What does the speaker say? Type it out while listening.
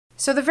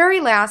So the very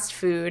last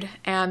food,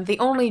 and the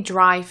only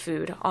dry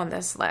food on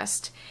this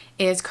list,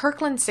 is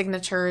Kirkland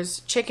Signature's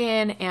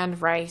Chicken and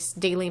Rice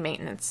Daily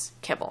Maintenance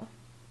Kibble.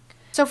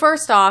 So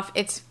first off,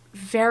 it's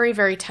very,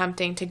 very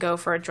tempting to go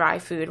for a dry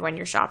food when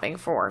you're shopping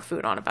for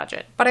food on a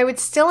budget. But I would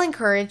still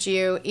encourage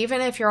you, even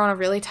if you're on a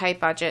really tight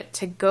budget,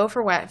 to go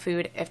for wet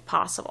food if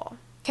possible.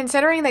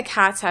 Considering that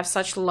cats have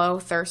such low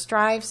thirst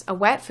drives, a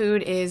wet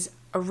food is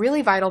a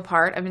really vital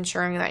part of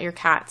ensuring that your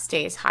cat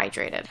stays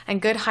hydrated. And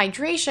good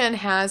hydration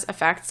has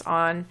effects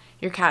on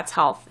your cat's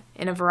health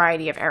in a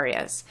variety of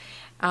areas,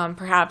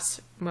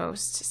 perhaps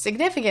most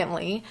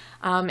significantly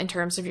in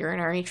terms of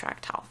urinary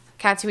tract health.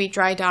 Cats who eat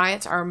dry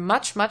diets are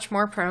much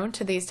more prone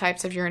to these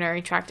types of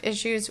urinary tract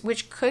issues,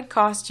 which could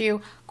cost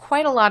you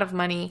quite a lot of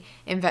money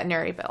in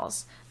veterinary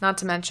bills, not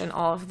to mention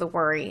all of the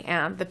worry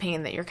and the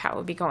pain that your cat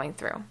would be going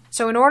through.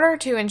 So in order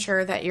to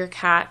ensure that your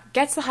cat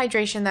gets the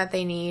hydration that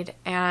they need,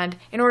 and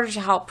in order to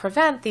help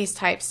prevent these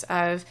types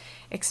of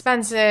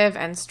expensive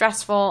and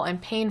stressful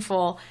and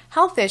painful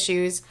health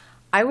issues,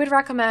 I would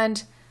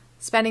recommend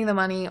spending the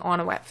money on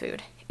a wet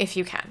food if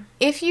you can.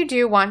 If you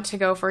do want to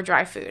go for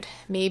dry food,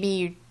 maybe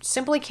you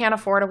simply can't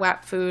afford a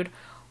wet food,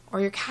 or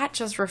your cat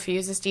just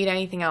refuses to eat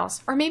anything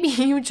else, or maybe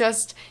you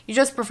just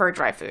prefer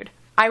dry food,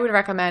 I would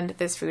recommend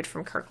this food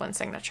from Kirkland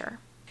Signature.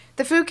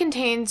 The food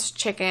contains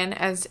chicken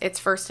as its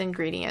first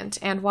ingredient,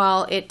 and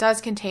while it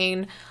does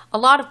contain a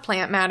lot of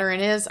plant matter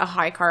and is a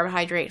high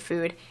carbohydrate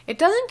food, it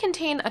doesn't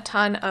contain a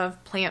ton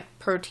of plant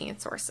protein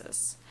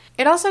sources.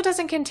 It also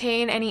doesn't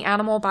contain any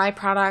animal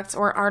byproducts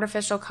or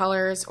artificial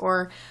colors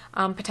or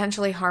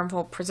potentially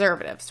harmful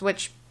preservatives,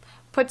 which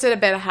puts it a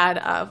bit ahead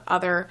of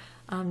other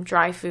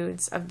dry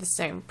foods of the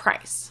same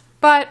price.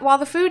 But while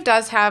the food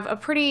does have a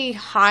pretty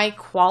high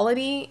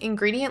quality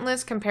ingredient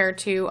list compared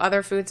to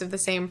other foods of the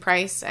same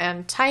price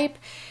and type,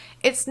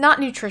 it's not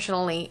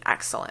nutritionally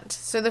excellent.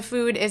 So the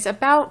food is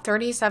about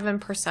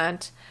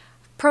 37%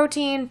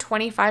 protein,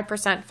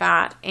 25%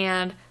 fat,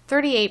 and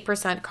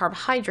 38%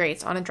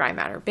 carbohydrates on a dry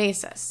matter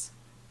basis.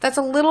 That's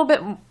a little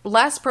bit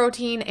less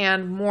protein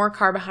and more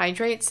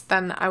carbohydrates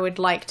than I would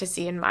like to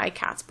see in my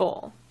cat's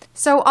bowl.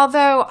 So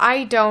although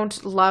I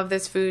don't love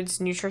this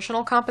food's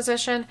nutritional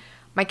composition,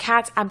 my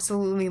cats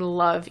absolutely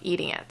love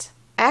eating it.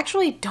 I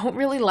actually don't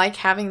really like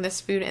having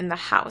this food in the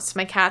house.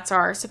 My cats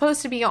are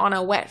supposed to be on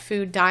a wet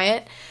food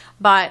diet,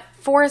 but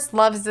Forrest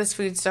loves this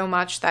food so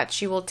much that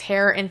she will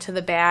tear into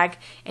the bag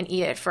and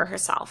eat it for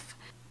herself.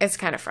 It's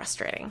kind of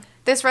frustrating.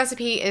 This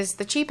recipe is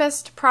the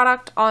cheapest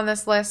product on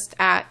this list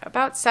at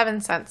about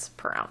 7 cents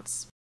per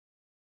ounce.